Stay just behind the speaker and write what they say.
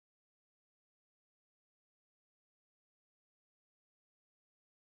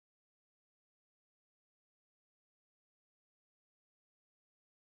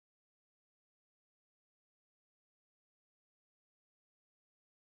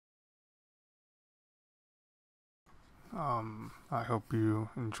I hope you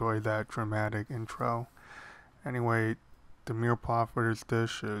enjoyed that dramatic intro. Anyway, the meal pot for this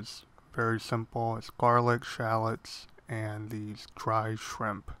dish is very simple. It's garlic, shallots, and these dried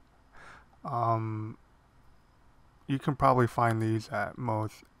shrimp. Um, you can probably find these at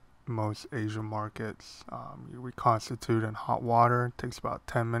most Asian markets. You reconstitute in hot water. It takes about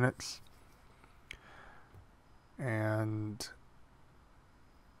 10 minutes. And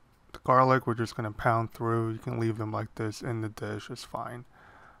the garlic we're just going to pound through. You can leave them like this in the dish. It's fine.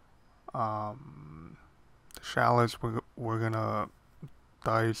 The shallots we're going to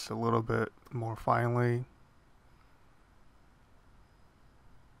dice a little bit more finely.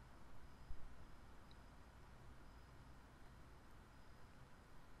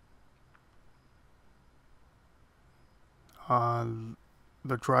 Uh,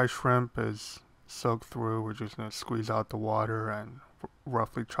 the dry shrimp is soaked through. We're just going to squeeze out the water and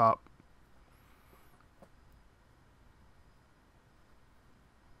roughly chop.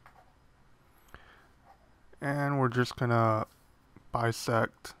 And we're just going to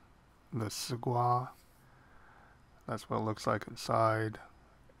bisect the Si-Gua. That's what it looks like inside.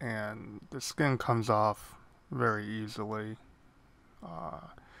 And the skin comes off very easily. Uh,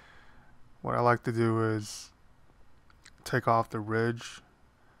 what I like to do is take off the ridge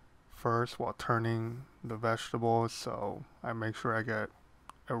first while turning the vegetables, so I make sure I get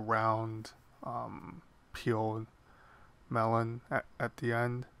a round peeled melon at the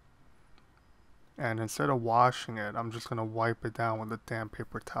end. And instead of washing it, I'm just gonna wipe it down with a damp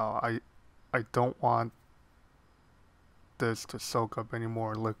paper towel. I don't want this to soak up any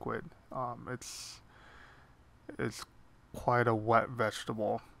more liquid. It's quite a wet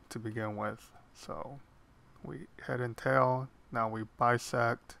vegetable to begin with. So we head and tail. Now we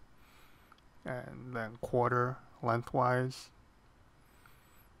bisect and then quarter lengthwise.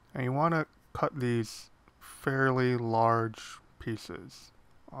 And you want to cut these fairly large pieces.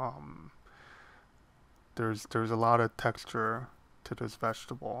 There's a lot of texture to this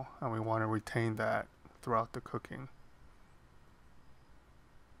vegetable, and we want to retain that throughout the cooking.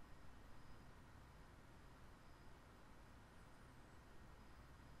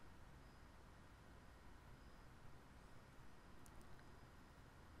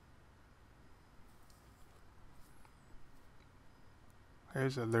 Okay,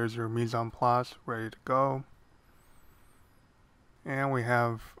 so there's your mise en place ready to go. And we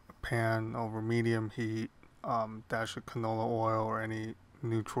have a pan over medium heat, dash of canola oil or any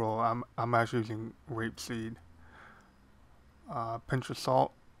neutral. I'm actually using rapeseed. Pinch of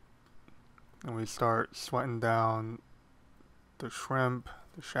salt, and we start sweating down the shrimp,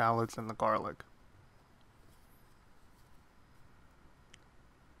 the shallots, and the garlic.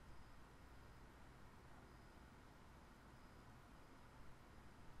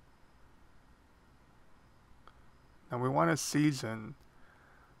 Now we want to season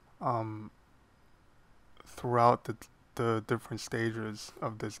um, throughout the different stages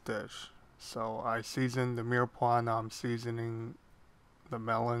of this dish. So I season the mirepoix. Now I'm seasoning the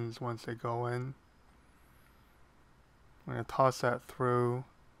melons once they go in. I'm going to toss that through.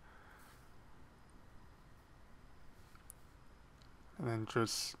 And then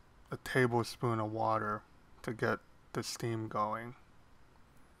just a tablespoon of water to get the steam going.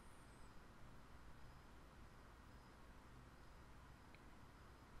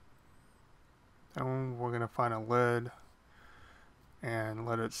 Then we're going to find a lid and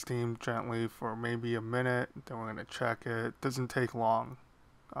let it steam gently for maybe a minute. Then we're going to check it. It doesn't take long.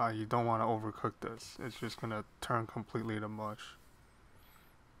 You don't want to overcook this. It's just going to turn completely to mush.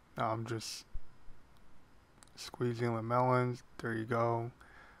 Now I'm just squeezing the melons. There you go.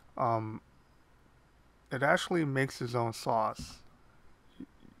 It actually makes its own sauce.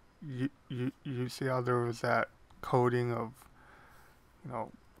 You see how there was that coating of,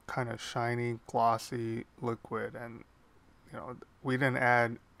 kind of shiny, glossy liquid, and we didn't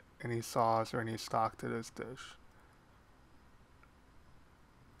add any sauce or any stock to this dish.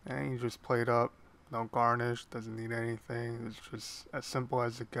 And you just plate up, no garnish, doesn't need anything. It's just as simple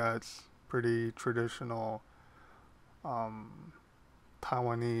as it gets. Pretty traditional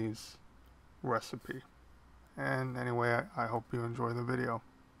Taiwanese recipe. And anyway, I hope you enjoy the video.